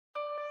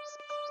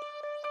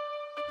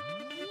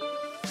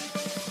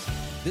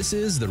This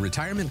is the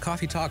Retirement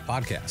Coffee Talk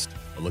Podcast,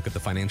 a look at the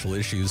financial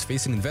issues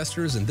facing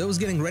investors and those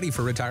getting ready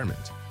for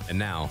retirement. And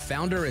now,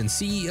 founder and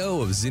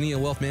CEO of Zinnia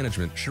Wealth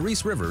Management,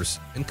 Charisse Rivers,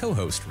 and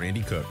co-host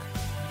Randy Cook.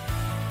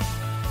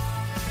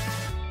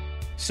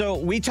 So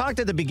we talked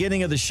at the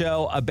beginning of the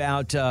show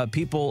about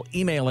people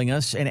emailing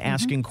us and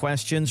asking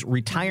questions,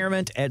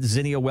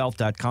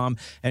 retirement@zinniawealth.com.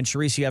 And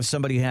Charisse, you have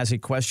somebody who has a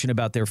question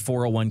about their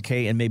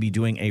 401k and maybe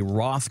doing a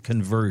Roth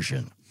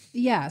conversion.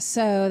 Yeah,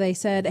 so they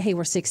said, hey,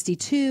 we're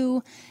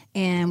 62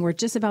 and we're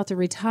just about to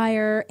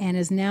retire, and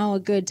is now a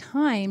good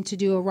time to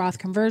do a Roth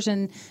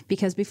conversion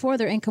because before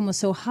their income was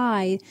so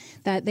high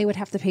that they would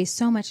have to pay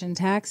so much in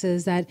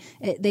taxes that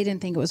they didn't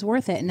think it was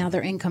worth it. And now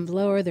their income's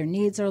lower, their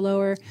needs are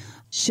lower.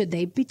 Should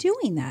they be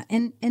doing that?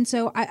 And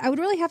so I would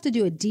really have to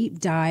do a deep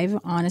dive,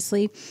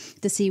 honestly,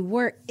 to see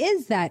where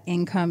is that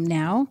income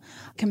now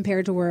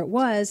compared to where it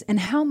was, and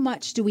how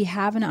much do we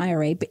have in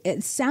IRA?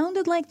 It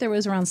sounded like there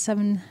was around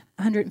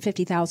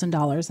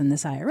 $750,000 in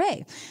this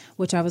IRA,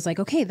 which I was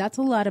like, okay, that's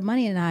a lot of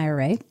money in an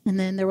IRA. And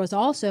then there was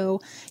also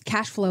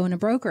cash flow in a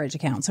brokerage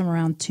account, somewhere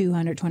around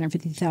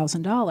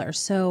 $250,000.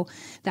 So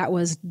that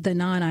was the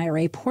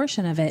non-IRA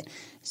portion of it.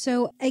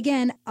 So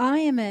again, I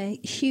am a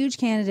huge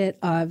candidate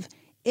of,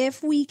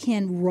 if we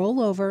can roll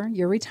over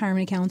your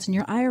retirement accounts and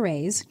your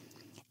IRAs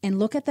and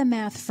look at the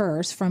math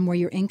first from where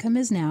your income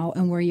is now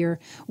and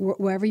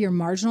wherever your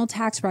marginal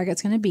tax bracket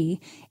is going to be.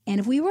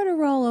 And if we were to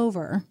roll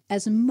over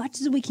as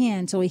much as we can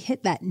until we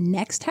hit that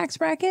next tax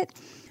bracket,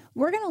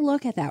 we're going to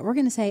look at that. We're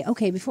going to say,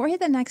 okay, before we hit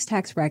the next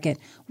tax bracket,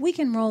 we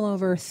can roll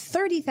over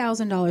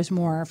 $30,000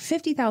 more,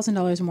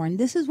 $50,000 more, and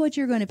this is what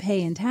you're going to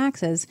pay in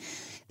taxes.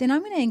 Then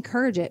I'm going to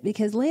encourage it,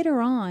 because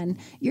later on,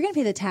 you're going to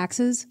pay the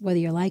taxes whether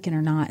you like it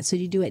or not. So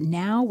you do it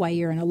now while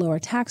you're in a lower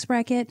tax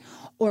bracket,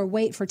 or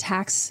wait for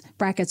tax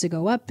brackets to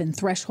go up and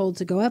thresholds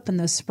to go up and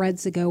those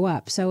spreads to go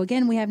up. So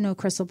again, we have no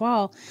crystal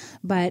ball,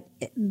 but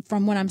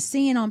from what I'm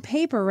seeing on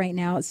paper right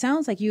now, it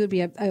sounds like you would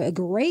be a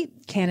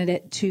great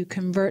candidate to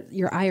convert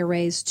your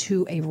IRAs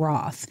to a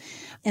Roth.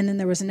 And then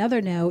there was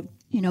another note,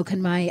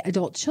 can my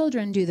adult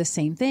children do the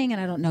same thing?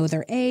 And I don't know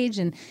their age.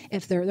 And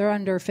if they're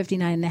under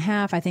 59 and a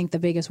half, I think the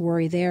biggest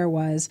worry there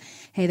was,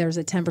 hey, there's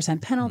a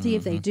 10% penalty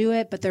if they do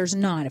it, but there's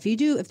not. If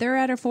they're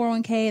at a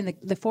 401k and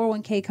the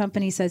 401k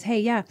company says,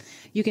 hey, yeah,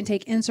 you can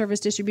take in-service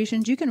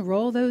distributions, you can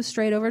roll those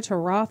straight over to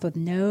Roth with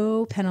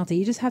no penalty.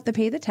 You just have to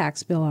pay the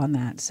tax bill on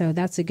that. So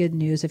that's the good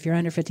news if you're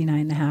under 59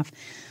 and a half.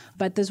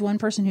 But there's one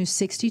person who's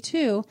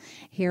 62.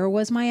 Here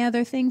was my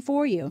other thing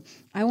for you.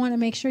 I want to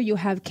make sure you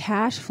have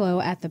cash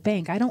flow at the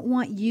bank. I don't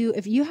want you,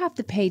 if you have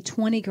to pay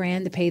 20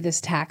 grand to pay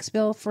this tax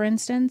bill, for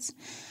instance,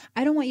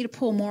 I don't want you to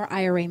pull more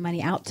IRA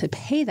money out to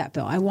pay that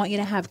bill. I want you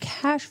to have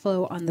cash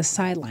flow on the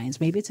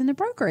sidelines. Maybe it's in the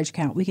brokerage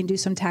account. We can do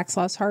some tax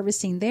loss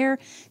harvesting there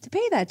to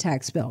pay that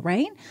tax bill,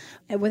 right?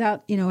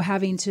 Without,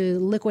 having to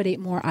liquidate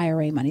more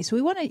IRA money. So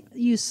we want to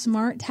use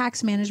smart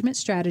tax management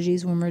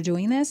strategies when we're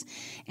doing this.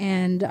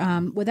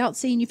 And without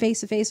seeing you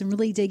face to face and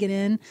really digging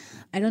in,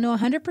 I don't know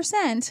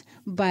 100%,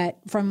 but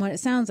from what it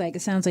sounds like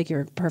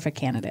you're a perfect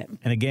candidate.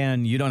 And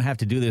again, you don't have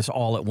to do this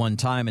all at one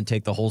time and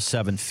take the whole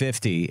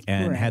 $750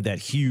 and have that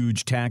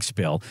huge tax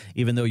bill,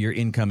 even though your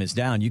income is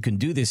down. You can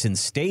do this in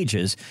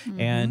stages.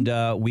 And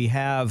we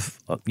have,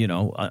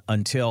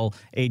 until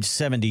age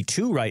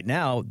 72 right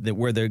now,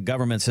 where the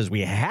government says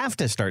we have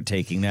to start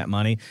taking that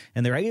money.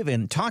 And they're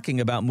even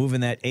talking about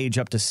moving that age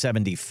up to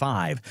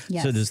 75.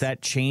 Yes. So does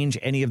that change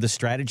any of the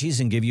strategies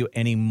and give you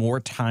any more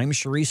time,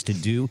 Charisse, to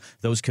do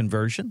those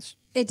conversions?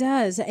 It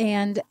does.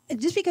 And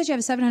just because you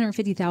have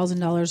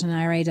 $750,000 in an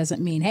IRA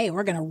doesn't mean, hey,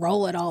 we're going to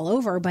roll it all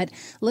over. But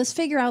let's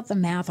figure out the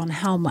math on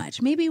how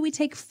much. Maybe we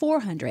take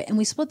 400 and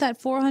we split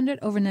that 400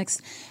 over the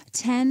next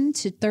 10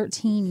 to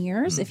 13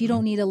 years. If you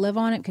don't need to live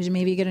on it because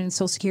maybe you get a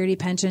Social Security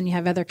pension, you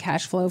have other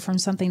cash flow from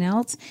something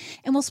else,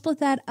 and we'll split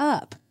that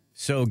up.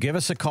 So give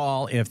us a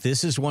call if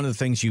this is one of the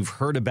things you've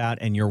heard about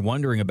and you're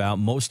wondering about.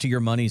 Most of your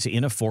money's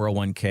in a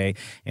 401k,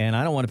 and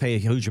I don't want to pay a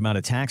huge amount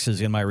of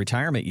taxes in my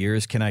retirement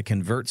years. Can I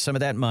convert some of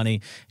that money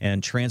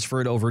and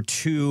transfer it over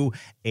to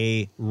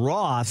a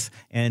Roth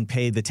and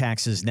pay the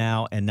taxes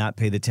now and not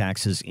pay the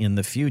taxes in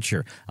the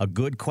future? A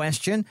good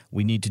question.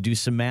 We need to do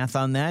some math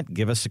on that.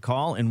 Give us a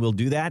call, and we'll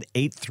do that.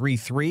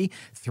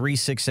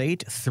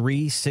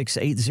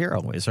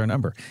 833-368-3680 is our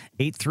number.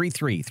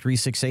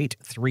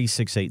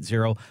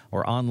 833-368-3680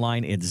 or online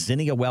at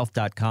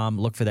zinniawealth.com.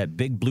 Look for that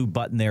big blue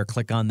button there.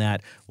 Click on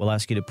that. We'll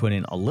ask you to put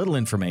in a little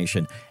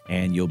information,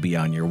 and you'll be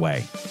on your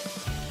way.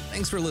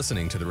 Thanks for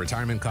listening to the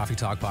Retirement Coffee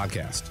Talk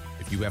Podcast.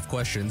 If you have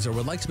questions or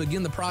would like to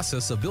begin the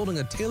process of building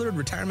a tailored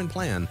retirement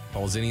plan,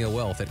 call Zinnia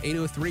Wealth at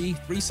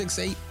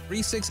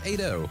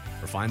 803-368-3680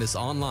 or find us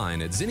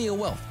online at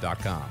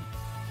zinniawealth.com.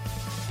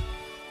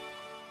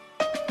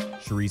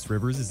 Charisse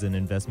Rivers is an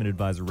investment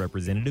advisor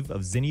representative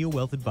of Zinnia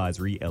Wealth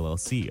Advisory,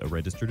 LLC, a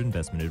registered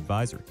investment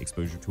advisor.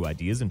 Exposure to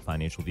ideas and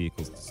financial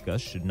vehicles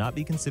discussed should not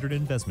be considered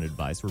investment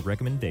advice or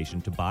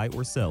recommendation to buy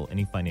or sell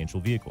any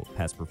financial vehicle.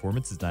 Past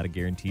performance is not a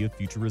guarantee of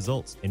future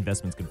results.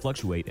 Investments can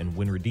fluctuate and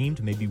when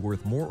redeemed may be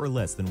worth more or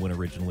less than when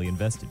originally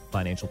invested.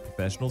 Financial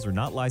professionals are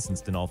not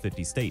licensed in all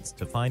 50 states.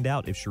 To find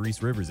out if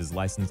Charisse Rivers is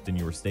licensed in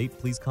your state,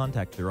 please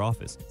contact their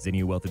office.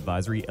 Zinnia Wealth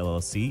Advisory,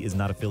 LLC is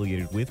not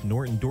affiliated with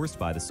nor endorsed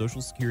by the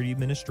Social Security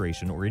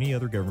Administration or any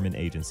other government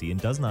agency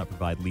and does not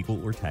provide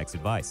legal or tax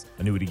advice.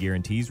 Annuity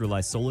guarantees rely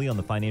solely on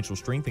the financial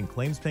strength and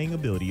claims-paying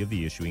ability of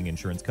the issuing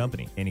insurance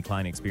company. Any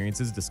client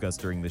experiences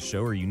discussed during this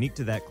show are unique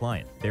to that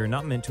client. They are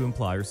not meant to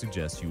imply or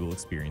suggest you will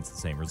experience the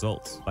same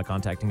results. By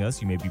contacting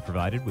us, you may be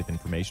provided with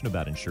information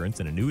about insurance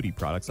and annuity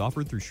products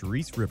offered through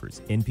Charisse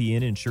Rivers,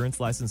 NPN Insurance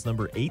License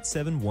Number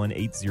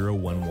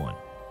 8718011.